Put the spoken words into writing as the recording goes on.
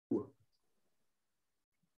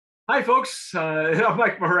Hi, folks. I'm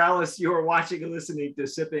Mike Morales. You are watching and listening to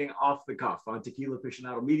Sipping Off the Cuff on Tequila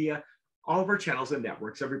Aficionado Media, all of our channels and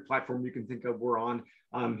networks, every platform you can think of, we're on.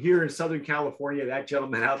 Here in Southern California, that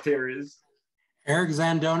gentleman out there is Eric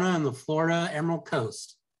Zandona in the Florida Emerald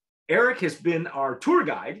Coast. Eric has been our tour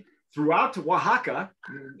guide throughout Oaxaca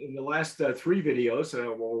in the last three videos,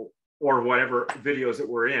 or whatever videos that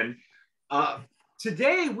we're in.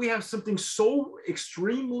 Today, we have something so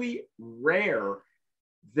extremely rare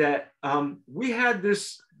that we had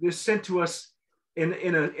this sent to us in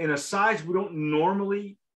a size we don't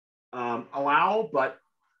normally allow, but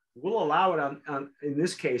we'll allow it in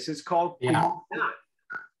this case. It's called Comunidad.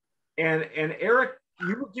 And Eric,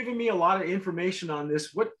 you were giving me a lot of information on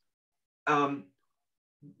this. Why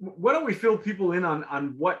don't we fill people in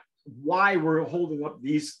on why we're holding up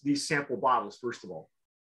these sample bottles first of all?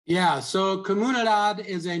 Yeah, so Comunidad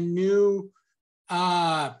is a new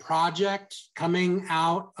project coming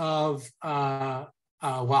out of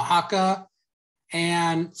Oaxaca.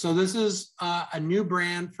 And so this is a new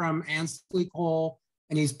brand from Ansley Cole,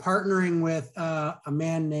 and he's partnering with a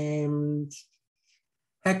man named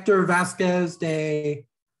Hector Vasquez de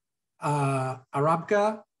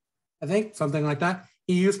Arabca, I think, something like that.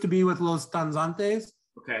 He used to be with Los Danzantes.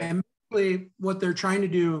 Okay. And basically what they're trying to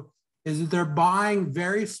do is that they're buying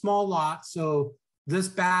very small lots. So this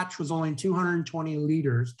batch was only 220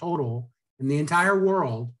 liters total in the entire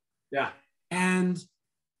world. Yeah. And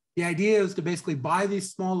the idea is to basically buy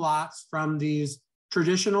these small lots from these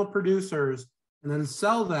traditional producers and then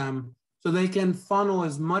sell them so they can funnel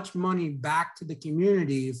as much money back to the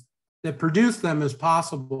communities that produce them as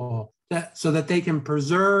possible, so that they can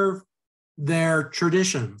preserve their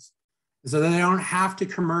traditions, so that they don't have to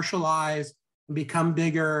commercialize and become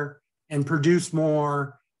bigger and produce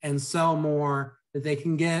more and sell more, that they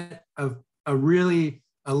can get a living,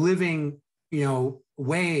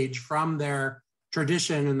 wage from their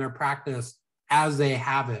tradition and their practice as they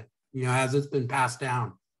have it, as it's been passed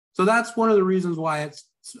down. So that's one of the reasons why it's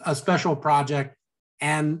a special project,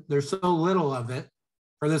 and there's so little of it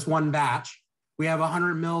for this one batch. We have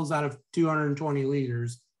 100 mils out of 220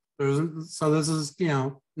 liters. So this is,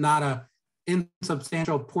 not a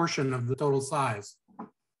insubstantial portion of the total size.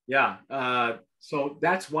 Yeah. So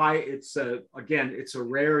that's why it's, again, it's a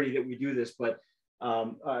rarity that we do this, but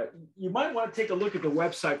you might want to take a look at the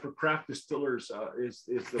website for craft distillers is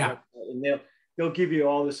the website, and they'll give you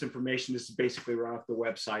all this information. This is basically right off the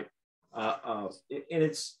website. And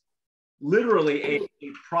it's literally a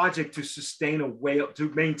project to sustain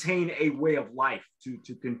to maintain a way of life,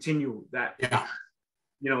 to continue that. Yeah.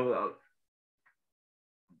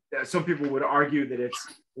 Some people would argue that it's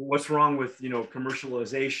what's wrong with,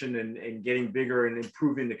 commercialization and getting bigger and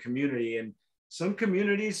improving the community. And some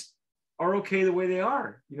communities are okay the way they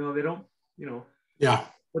are. They don't, Yeah.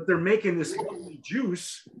 But they're making this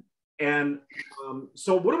juice. And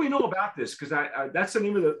so what do we know about this? Because that's the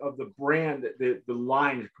name of the brand, the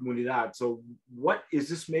line Comunidad. So what is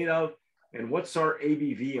this made of, and what's our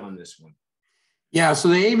ABV on this one? Yeah, so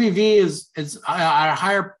the ABV is at a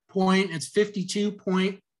higher point. It's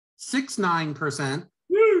 52.69%.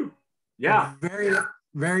 Woo! Yeah. Very,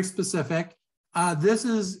 very specific.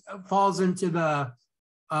 This falls into the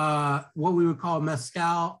what we would call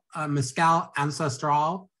mezcal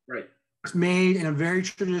ancestral. Right. It's made in a very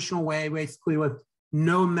traditional way, basically with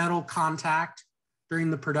no metal contact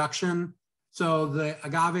during the production. So the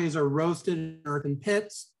agaves are roasted in earthen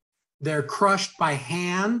pits. They're crushed by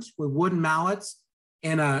hand with wooden mallets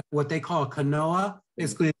in what they call a canoa,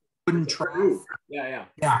 basically a wooden trough. Yeah.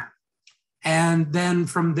 And then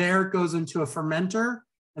from there it goes into a fermenter.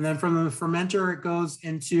 And then from the fermenter, it goes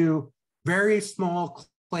into very small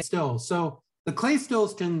clay stills. So the clay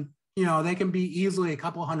stills can, they can be easily a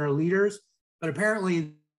couple hundred liters, but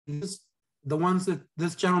apparently the ones that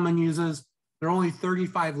this gentleman uses, they're only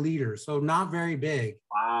 35 liters. So not very big.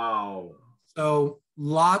 Wow. So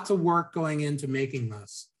lots of work going into making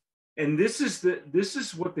this. And this is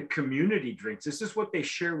what the community drinks. This is what they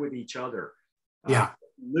share with each other. Yeah.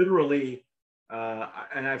 Literally,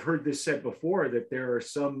 and I've heard this said before, that there are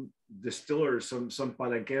some distillers, some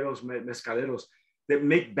palenqueros, mezcaleros, that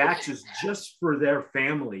make batches just for their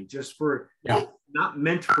family, just for, not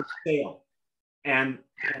meant for sale. And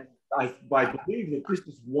I believe that this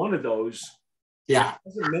is one of those. Yeah. It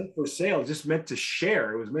wasn't meant for sale, just meant to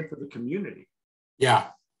share. It was meant for the community.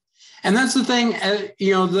 Yeah. And that's the thing,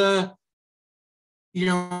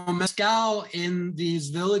 mezcal in these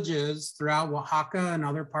villages throughout Oaxaca and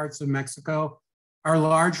other parts of Mexico are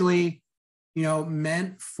largely,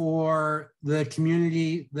 meant for the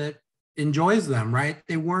community that enjoys them, right?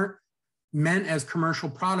 They weren't meant as commercial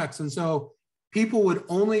products. And so people would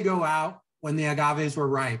only go out when the agaves were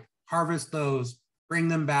ripe, harvest those, bring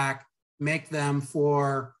them back, make them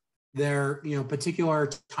for their, particular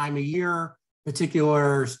time of year,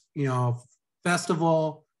 particular,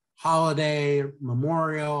 festival, holiday,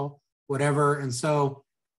 memorial, whatever. And so,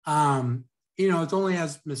 it's only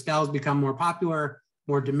as mezcals become more popular,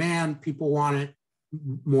 more demand, people want it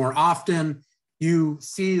more often. You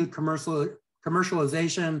see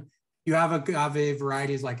commercialization. You have agave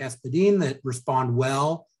varieties like Espadín that respond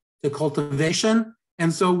well to cultivation.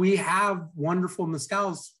 And so we have wonderful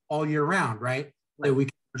mezcals all year round, right? That we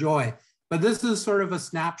can enjoy. But this is sort of a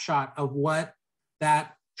snapshot of what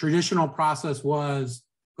that traditional process was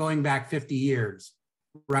going back 50 years,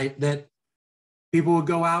 right? That people would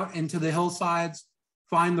go out into the hillsides,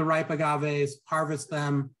 find the ripe agaves, harvest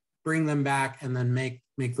them, bring them back, and then make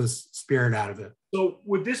this spirit out of it. So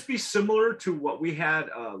would this be similar to what we had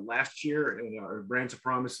last year in our Brands of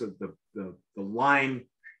Promise of the line,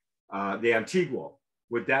 the Antiguo?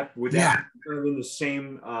 Would that be in the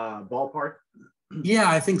same ballpark? Yeah,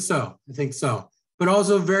 I think so. But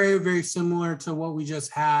also very, very similar to what we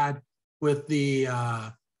just had with the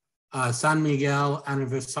San Miguel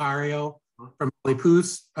Aniversario from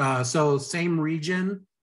Malipus. So same region,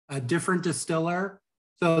 a different distiller.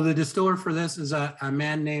 So the distiller for this is a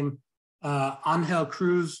man named Angel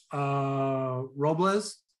Cruz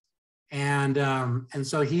Robles. And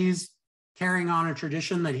so he's carrying on a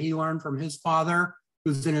tradition that he learned from his father,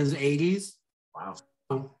 who's in his 80s. Wow.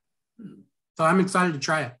 So I'm excited to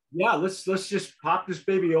try it. Yeah, let's just pop this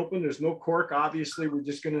baby open. There's no cork, obviously. We're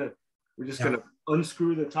just gonna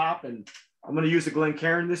unscrew the top, and I'm gonna use a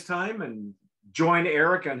Glencairn this time and join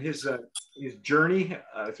Eric on his journey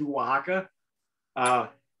through Oaxaca.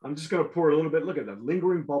 I'm just gonna pour a little bit. Look at the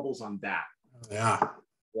lingering bubbles on that. Yeah.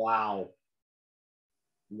 Wow.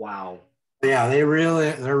 Yeah, they're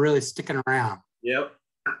really sticking around. Yep.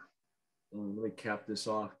 Let me cap this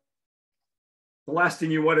off. The last thing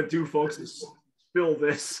you want to do, folks, is spill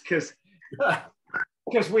this because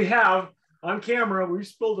we have on camera, we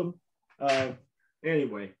spilled them.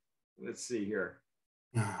 Anyway, let's see here.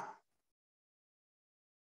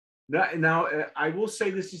 Now, I will say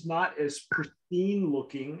this is not as pristine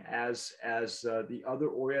looking as the other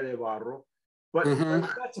Olla de Barro, but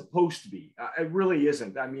that's supposed to be. It really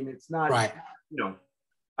isn't. I mean, it's not. Right.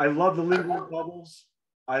 I love the lingering bubbles.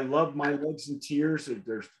 I love my legs and tears.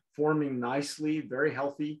 They're forming nicely, very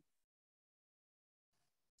healthy.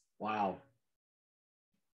 Wow.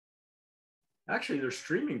 Actually, they're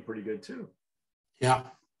streaming pretty good too. Yeah.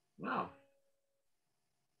 Wow.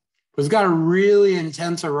 It's got a really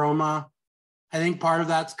intense aroma. I think part of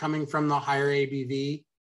that's coming from the higher ABV.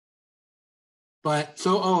 But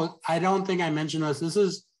I don't think I mentioned this. This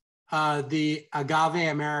is the Agave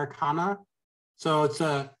Americana. So it's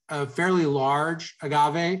a fairly large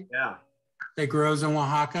agave. Yeah. That grows in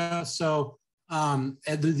Oaxaca. So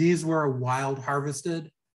these were wild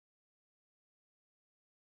harvested.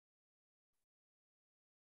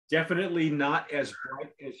 Definitely not as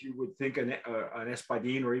bright as you would think an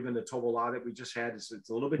Espadín or even the Tobola that we just had. It's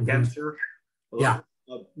a little bit denser.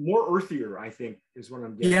 More earthier, I think, is what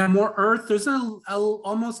I'm getting. Yeah, more earth. There's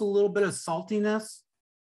almost a little bit of saltiness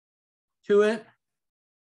to it.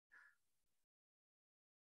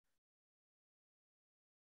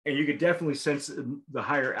 And you could definitely sense the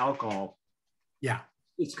higher alcohol. Yeah.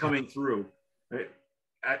 It's coming through. Right?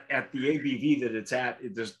 At the ABV that it's at,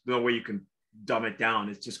 there's no way you can dumb it down.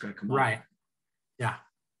 It's just going to come out. Right. Yeah.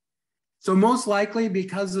 So most likely,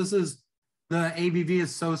 because the ABV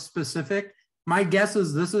is so specific, my guess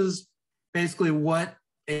is this is basically what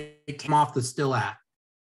it came off the still at.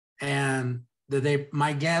 And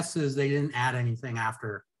my guess is they didn't add anything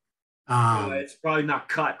after. It's probably not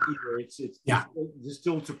cut either. It's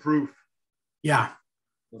distilled to proof. Yeah.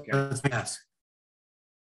 Okay. That's my guess.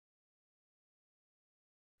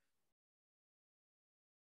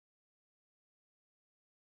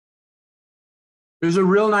 There's a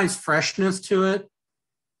real nice freshness to it.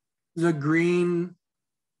 There's a green,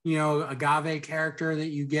 agave character that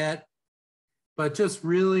you get, but just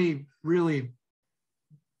really, really,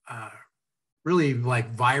 really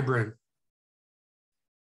like vibrant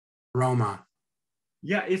aroma.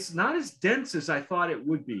 Yeah, it's not as dense as I thought it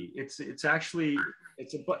would be. It's actually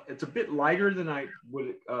a bit lighter than I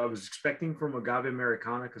was expecting from Agave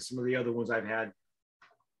Americana, because some of the other ones I've had,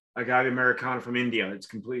 Agave Americana from India, it's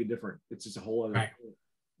completely different. It's just a whole other.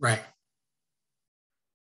 Right.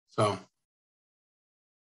 So,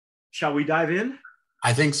 shall we dive in?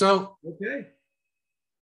 I think so. Okay.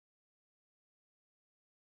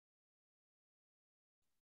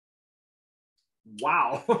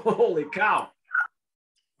 Wow. Holy cow.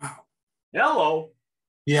 Wow. Hello.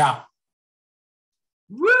 Yeah.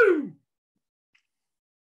 Woo!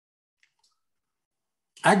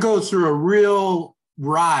 That goes through a real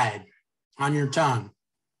ride on your tongue.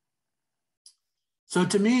 So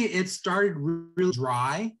to me, it started really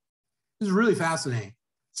dry. It was really fascinating. It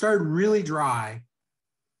started really dry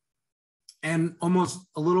and almost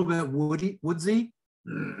a little bit woodsy.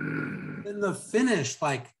 Then the finish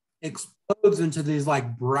like explodes into these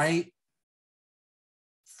like bright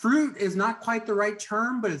fruit is not quite the right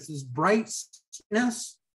term, but it's this bright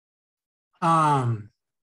sweetness. I'm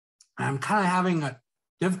kind of having a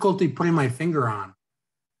difficulty putting my finger on.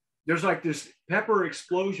 There's like this pepper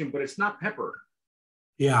explosion, but it's not pepper.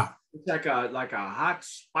 Yeah. It's like a hot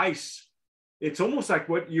spice. It's almost like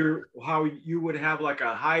how you would have like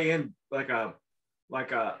a high end, like a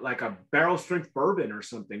barrel strength bourbon or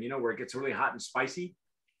something, where it gets really hot and spicy.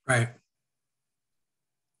 Right.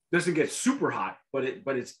 Doesn't get super hot, but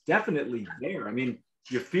it's definitely there. I mean,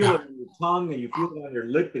 you feel it on your tongue, and you feel it on your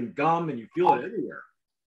lip and gum, and you feel it everywhere.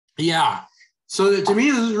 Yeah. So to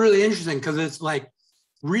me, this is really interesting because it's like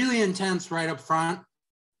really intense right up front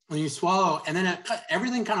when you swallow, and then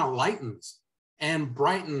everything kind of lightens and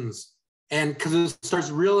brightens, and because it starts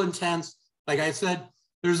real intense. Like I said,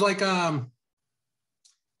 there's like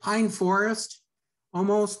pine forest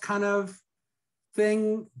almost kind of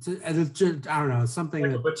thing. It's just, I don't know, something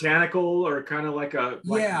like a botanical or kind of like a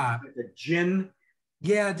gin.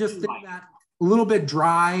 Yeah, just that a little bit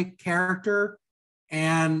dry character,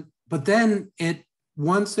 but then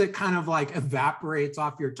once it kind of like evaporates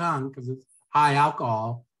off your tongue because it's high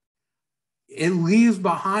alcohol, it leaves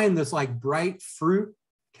behind this like bright fruit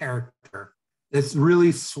character that's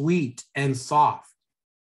really sweet and soft.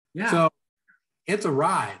 Yeah. So it's a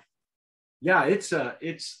ride. Yeah, it's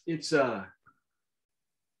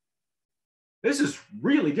this is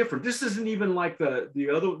really different. This isn't even like the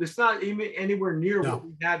other. It's not even anywhere near what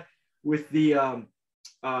we had with the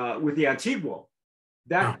Antiguo.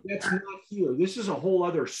 That's not here. This is a whole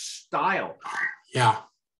other style. Yeah.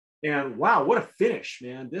 And wow, what a finish,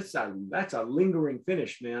 man! That's a lingering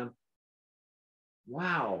finish, man.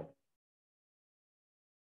 Wow.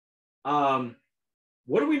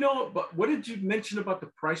 What do we know? But what did you mention about the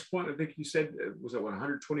price point? I think you said was it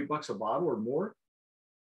 $120 a bottle or more?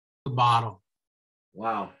 The bottle.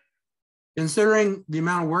 Wow. Considering the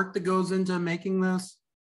amount of work that goes into making this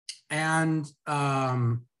and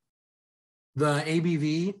the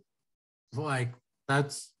ABV, like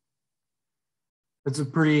that's a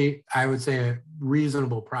pretty, I would say, a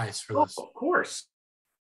reasonable price for this. Of course.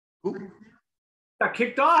 Ooh. Got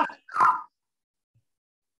kicked off.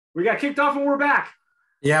 We got kicked off and we're back.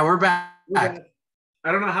 Yeah, we're back. I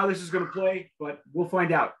don't know how this is going to play, but we'll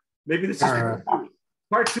find out. Maybe this is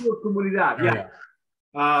part 2 of Comunidad.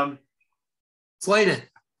 Yeah. Slate it.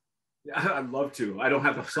 I'd love to. I don't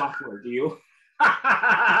have the software. Do you?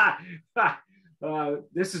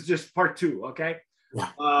 This is just part 2. Okay.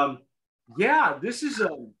 Yeah. This is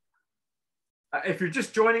if you're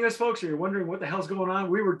just joining us, folks, or you're wondering what the hell's going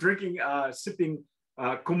on, we were sipping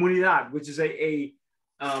Comunidad, which is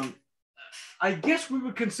I guess we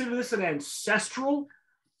would consider this an ancestral.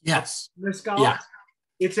 Yes. Mezcal. Yeah.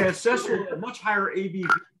 It's ancestral, a much higher ABV.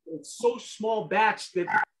 It's so small batch that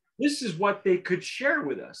this is what they could share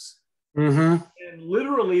with us. Mm-hmm. And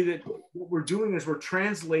literally, what we're doing is we're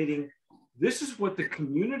translating. This is what the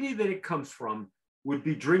community that it comes from would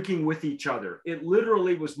be drinking with each other. It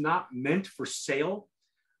literally was not meant for sale.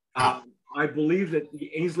 I believe that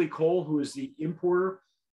the Ainsley Cole, who is the importer,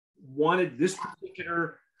 wanted this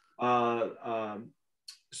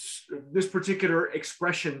particular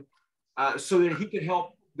expression so that he could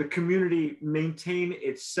help the community maintain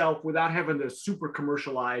itself without having to super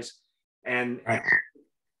commercialize. And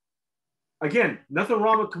again, nothing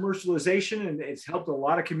wrong with commercialization, and it's helped a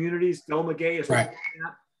lot of communities. Del Maguey is that.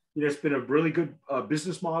 It's been a really good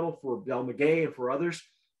business model for Del Maguey and for others.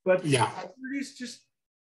 But communities just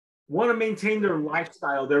want to maintain their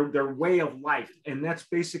lifestyle, their way of life, and that's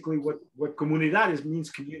basically what Comunidad means,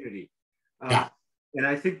 community. And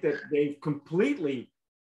I think that they've completely,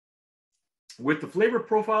 with the flavor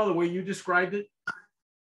profile, the way you described it,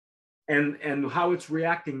 and how it's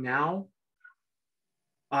reacting now,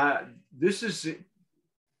 this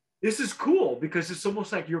is cool because it's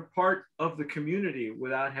almost like you're part of the community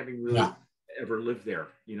without having really ever lived there,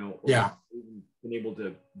 or been able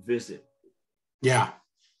to visit. Yeah.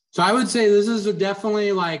 So I would say this is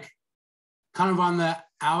definitely like kind of on the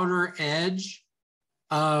outer edge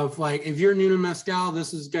of like, if you're new to mezcal,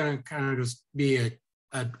 this is going to kind of just be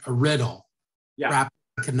a riddle, wrapped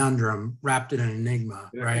in a conundrum, wrapped in an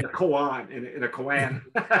enigma, right? In a koan, in a koan,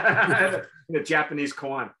 in a Japanese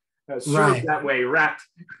koan. served Right. that way, wrapped.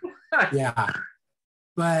 Yeah.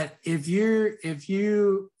 But if you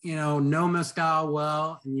know mezcal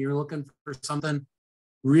well and you're looking for something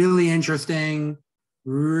really interesting,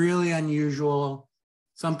 really unusual,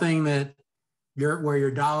 something that where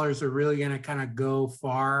your dollars are really going to kind of go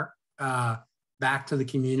far back to the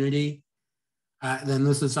community, then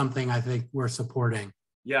this is something I think we're supporting.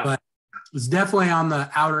 Yeah. But it's definitely on the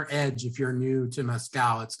outer edge. If you're new to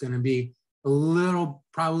mezcal, it's going to be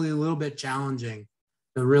probably a little bit challenging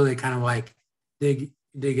to really kind of like dig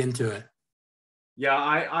into it. Yeah,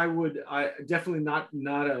 I would definitely not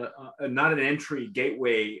an entry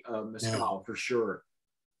gateway mezcal for sure.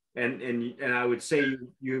 And I would say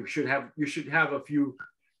you should have a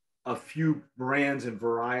few brands and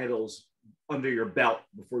varietals under your belt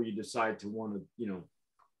before you decide to want to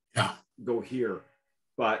go here.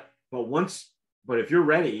 But if you're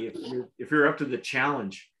ready, if you're up to the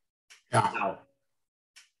challenge, wow.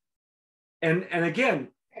 And again,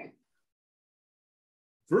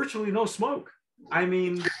 virtually no smoke. I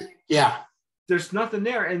mean, there's nothing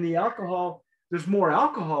there, and the alcohol, there's more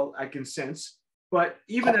alcohol I can sense. But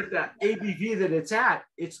even at the ABV that it's at,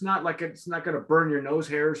 it's not going to burn your nose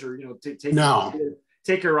hairs or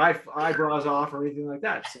take your eyebrows off or anything like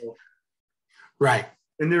that. So, right.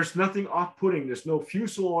 And there's nothing off-putting. There's no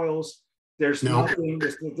fusel oils. There's nothing.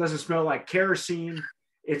 It doesn't smell like kerosene.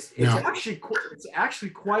 It's actually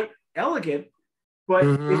quite elegant. But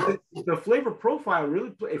the flavor profile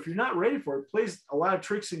really, if you're not ready for it, plays a lot of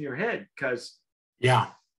tricks in your head because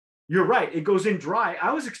you're right. It goes in dry.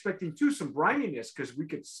 I was expecting too some brininess because we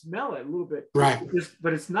could smell it a little bit. Right.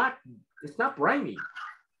 But it's not briny.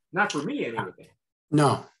 Not for me anyway.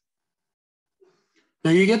 No.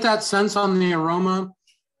 Now you get that sense on the aroma,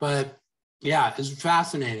 but yeah, it's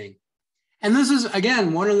fascinating. And this is,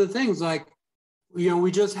 again, one of the things like,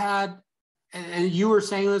 we just had, and you were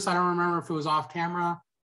saying this, I don't remember if it was off camera,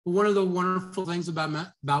 but one of the wonderful things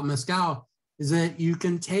about mezcal is that you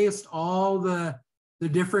can taste all the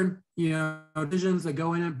different, decisions that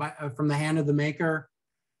go in it from the hand of the maker.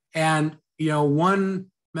 And, one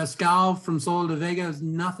mezcal from Solo de Vega is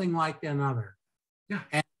nothing like another. Yeah.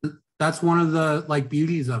 And that's one of the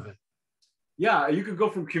beauties of it. Yeah. You could go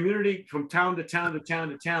from town to town to town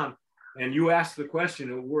to town. And you ask the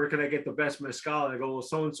question, where can I get the best mezcal? And I go, well,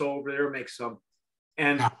 so-and-so over there makes some.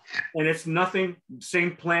 And it's nothing,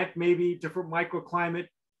 same plant, maybe different microclimate,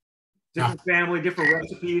 different family, different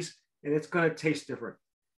recipes, and it's going to taste different.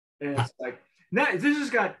 And it's like, now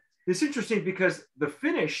it's interesting because the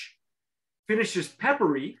finish is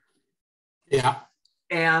peppery. Yeah.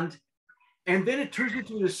 And then it turns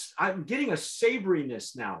into this, I'm getting a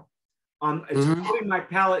savoriness now. It's putting my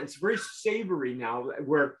palate, it's very savory now,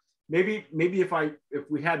 where maybe if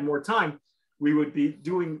we had more time, we would be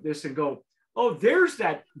doing this and go, oh, there's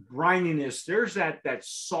that brininess, there's that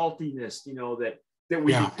saltiness, that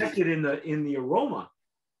we detected in the aroma.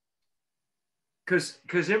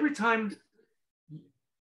 Because every time,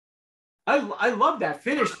 I love that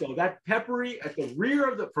finish though, that peppery at the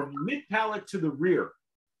rear from mid palate to the rear.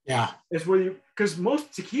 Yeah, it's where because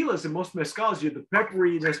most tequilas and most mezcals, the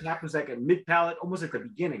pepperiness happens like at mid palate, almost at the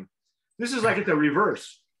beginning. This is like at the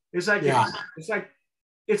reverse. It's like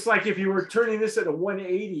it's like if you were turning this at a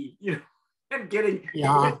 180, and getting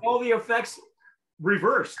all the effects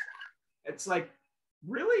reversed. It's like,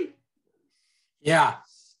 really? Yeah.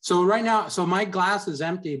 So right now, my glass is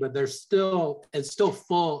empty, but it's still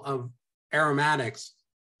full of aromatics,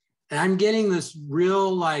 and I'm getting this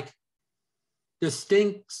real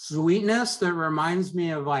distinct sweetness that reminds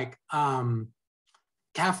me of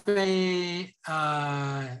Cafe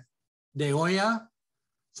de Olla.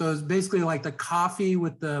 So it's basically like the coffee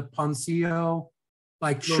with the pancillo,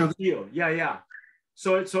 sugar. Yeah.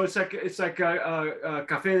 So it's like a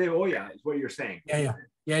Cafe de Olla is what you're saying.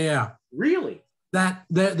 Yeah. Really? That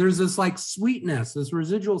there's this sweetness, this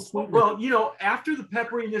residual sweetness. Well, after the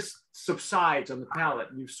pepperiness subsides on the palate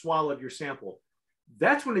and you've swallowed your sample,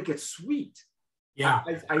 that's when it gets sweet. Yeah.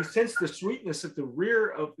 I sense the sweetness at the rear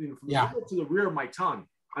of, from the middle to the rear of my tongue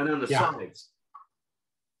and on the sides.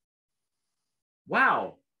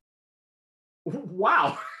 Wow.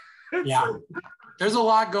 Yeah. There's a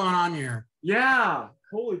lot going on here. Yeah.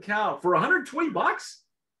 Holy cow. For $120?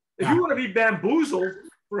 If you want to be bamboozled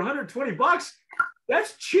for $120,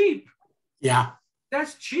 that's cheap. Yeah.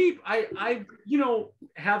 That's cheap. I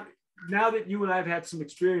have, now that you and I have had some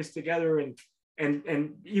experience together and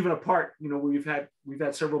even apart, we've had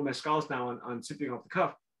several mezcals now on Sipping Off the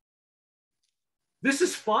Cuff. This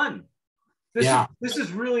is fun. This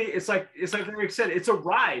is really, it's like Eric said, it's a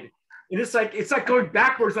ride. And it's like going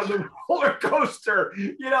backwards on the roller coaster.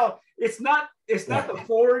 it's not the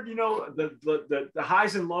forward, you know, the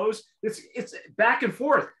highs and lows. It's back and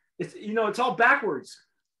forth. It's, you know, it's all backwards.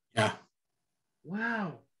 Yeah.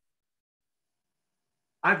 Wow.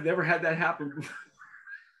 I've never had that happen before.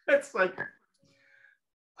 It's like,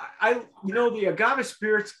 you know, the agave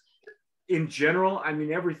spirits in general, I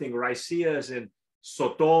mean, everything, raicillas and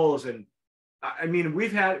sotols, and I mean,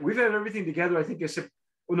 we've had everything together, I think, except,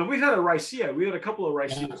 well, no, we've had a raicilla. We had a couple of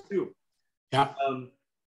raicillas too. Yeah.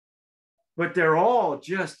 But they're all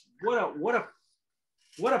just, what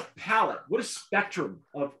a palette, what a spectrum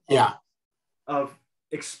of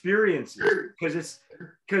experiences.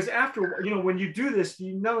 Because after, you know, when you do this,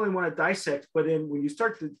 you not only want to dissect, but then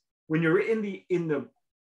when you're in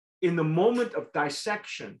the moment of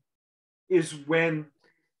dissection is when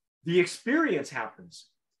the experience happens.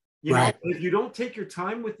 You know, if you don't take your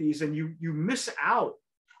time with these, and you miss out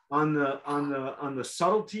on the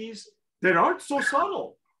subtleties that aren't so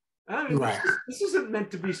subtle. I mean, this isn't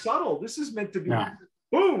meant to be subtle. This is meant to be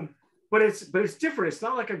boom. But it's different. It's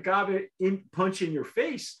not like agave punch in your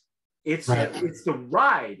face. It's the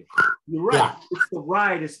ride. You're right. Yeah. It's the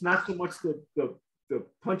ride. It's not so much the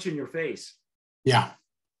punch in your face. Yeah.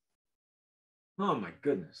 Oh my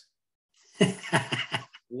goodness.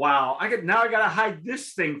 Wow. I gotta hide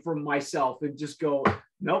this thing from myself and just go,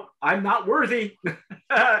 nope, I'm not worthy.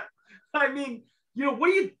 I mean, you know,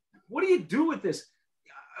 what do you do with this?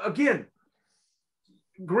 Again,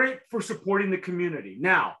 great for supporting the community.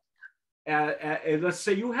 Now, let's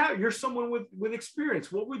say you're someone with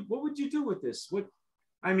experience. What would you do with this?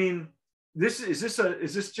 I mean, is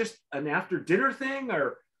this just an after dinner thing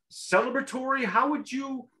or celebratory?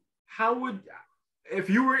 If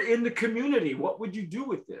you were in the community, what would you do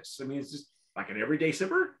with this? I mean, it's just like an everyday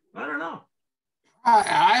sipper? I don't know.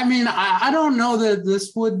 I mean, I don't know that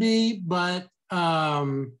this would be, but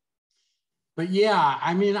yeah,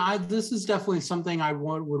 I mean, this is definitely something I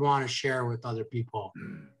would want to share with other people,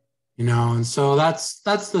 you know? And so that's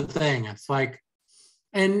the thing. It's like,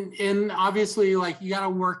 and obviously, like, you got to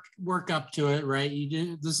work up to it, right?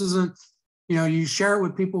 This isn't, you know, you share it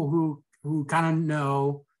with people who kind of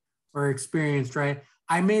know or experienced, right?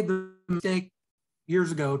 I made the mistake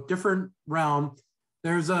years ago, different realm.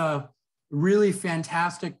 There's a really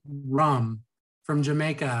fantastic rum from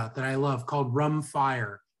Jamaica that I love called Rum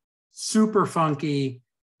Fire. Super funky,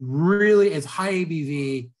 really, it's high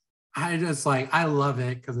ABV. I love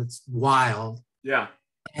it because it's wild. Yeah.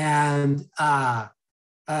 And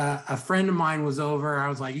a friend of mine was over. I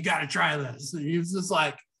was like, you got to try this. And he was just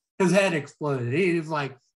like, his head exploded. He was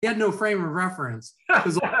like, he had no frame of reference.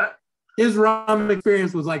 His rum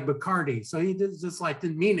experience was like Bacardi. So he just like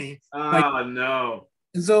didn't mean it. Oh, no.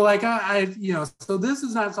 And so like, I you know, so this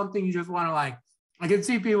is not something you just want to like, I can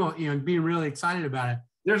see people, you know, being really excited about it.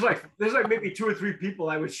 There's like maybe 2 or 3 people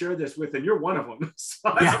I would share this with, and you're one of them.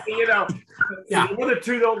 So, you know, the other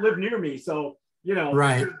 2 don't live near me. So, you know.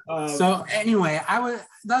 Right. So anyway,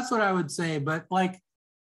 that's what I would say. But like,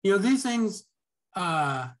 you know, these things,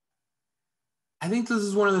 I think this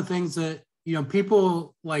is one of the things that, you know,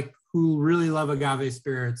 people like who really love agave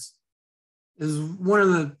spirits is one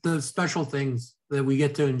of the special things that we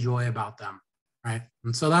get to enjoy about them. Right.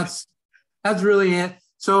 And so that's really it.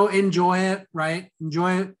 So enjoy it, right?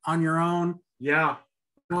 Enjoy it on your own. Yeah.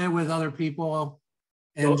 Enjoy it with other people.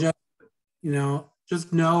 And just, you know,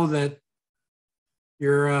 just know that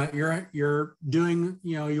you're doing,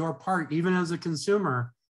 you know, your part. Even as a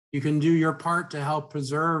consumer, you can do your part to help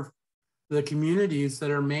preserve the communities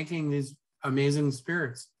that are making these amazing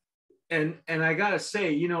spirits. And I gotta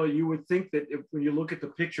say, you know, you would think that when you look at the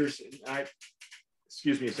pictures,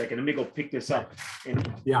 excuse me a second, let me go pick this up.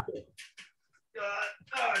 And yeah.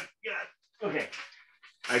 God. Okay.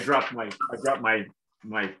 I dropped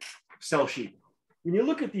my cell sheet. When you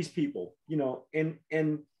look at these people, you know, and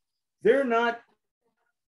they're not,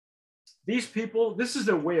 these people, this is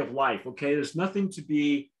their way of life. Okay. There's nothing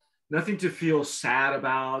to feel sad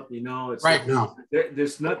about, you know. It's right. Like,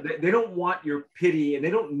 no, they don't want your pity, and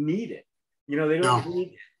they don't need it. You know, they don't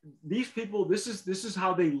need these people. This is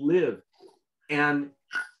how they live. And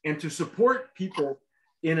to support people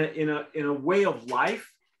in a way of life,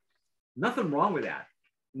 nothing wrong with that.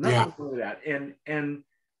 Nothing wrong with that.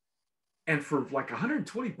 And for like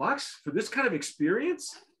 $120 for this kind of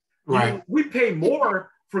experience, right? You know, we pay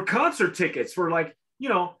more for concert tickets. For like, you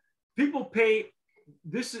know, people pay.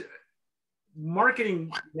 This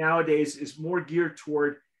marketing nowadays is more geared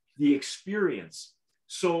toward the experience.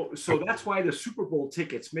 So that's why the Super Bowl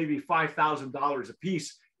tickets maybe $5,000 a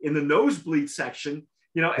piece in the nosebleed section,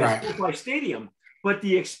 you know, at SoFi Stadium. But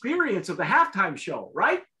the experience of the halftime show,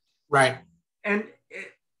 right? Right. And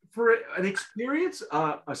for an experience,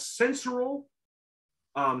 a sensorial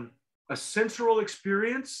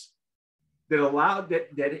experience that allowed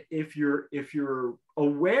that if you're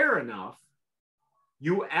aware enough,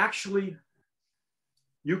 you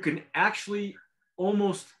can actually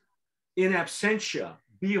almost in absentia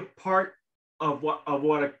be a part of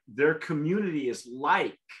what their community is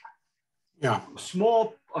like. Yeah. A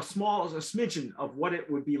smidgen of what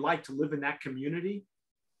it would be like to live in that community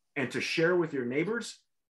and to share with your neighbors.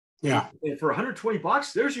 Yeah. And for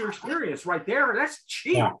 $120, there's your experience right there. That's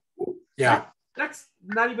cheap. Yeah. Yeah. That's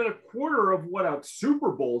not even a quarter of what a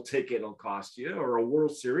Super Bowl ticket will cost you, or a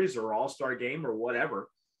World Series or All-Star game or whatever.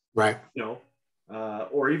 Right.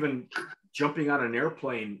 Or even jumping on an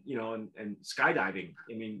airplane, and skydiving.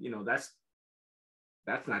 I mean, that's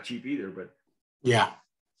not cheap either, but yeah.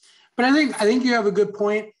 But I think you have a good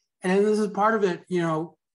point. And this is part of it,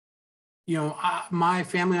 my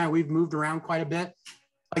family and I, we've moved around quite a bit.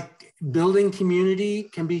 Like building community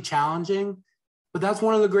can be challenging, but that's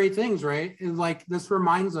one of the great things, right? Is like, this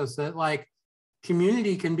reminds us that like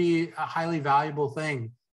community can be a highly valuable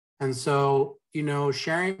thing. And so,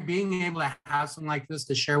 sharing, being able to have something like this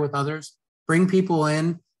to share with others, bring people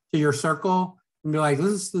in to your circle and be like,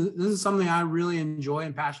 this is something I really enjoy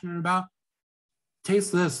and passionate about.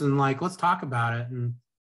 Taste this and like, let's talk about it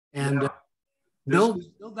and build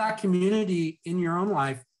that community in your own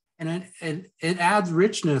life. And it adds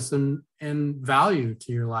richness and value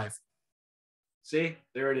to your life. See,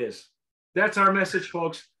 there it is. That's our message,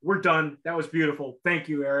 folks. We're done. That was beautiful. Thank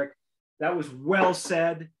you, Eric. That was well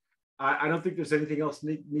said. I don't think there's anything else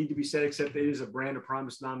need to be said, except it is a Brand of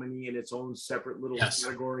Promise nominee in its own separate little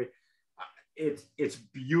category. It's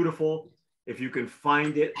beautiful. If you can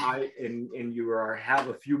find it, and you have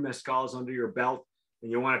a few mezcals under your belt,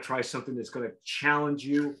 and you want to try something that's going to challenge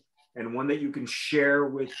you, and one that you can share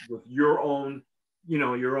with your own,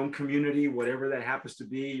 your own community, whatever that happens to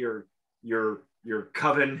be, your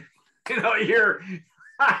coven, your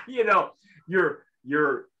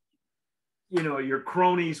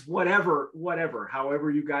cronies, whatever, however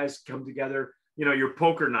you guys come together, your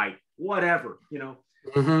poker night, whatever,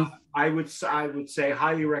 Mm-hmm. I would say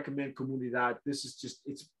highly recommend Comunidad. This is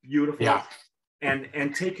it's beautiful. Yeah.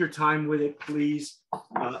 And take your time with it, please.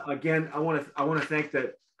 Again, I want to thank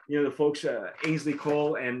the folks, Ainsley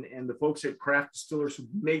Cole and the folks at Craft Distillers who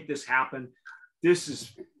made this happen. This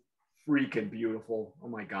is freaking beautiful. Oh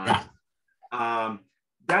my God. Yeah.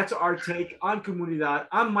 That's our take on Comunidad.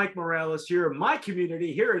 I'm Mike Morales here in my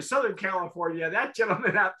community here in Southern California. That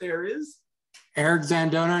gentleman out there is Eric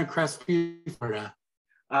Zandona in Crespi, Florida.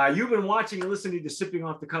 You've been watching and listening to Sipping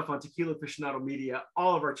Off the Cuff on Tequila Aficionado Media,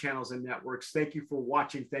 all of our channels and networks. Thank you for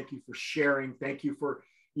watching. Thank you for sharing. Thank you for,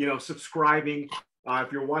 subscribing.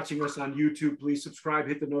 If you're watching us on YouTube, please subscribe,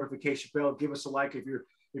 hit the notification bell, give us a like. If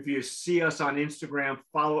you see us on Instagram,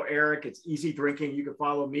 follow Eric. It's easy drinking. You can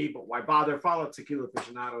follow me, but why bother? Follow Tequila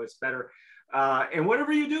Aficionado. It's better. And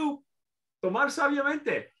whatever you do, tomar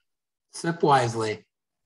sabiamente. Sip wisely.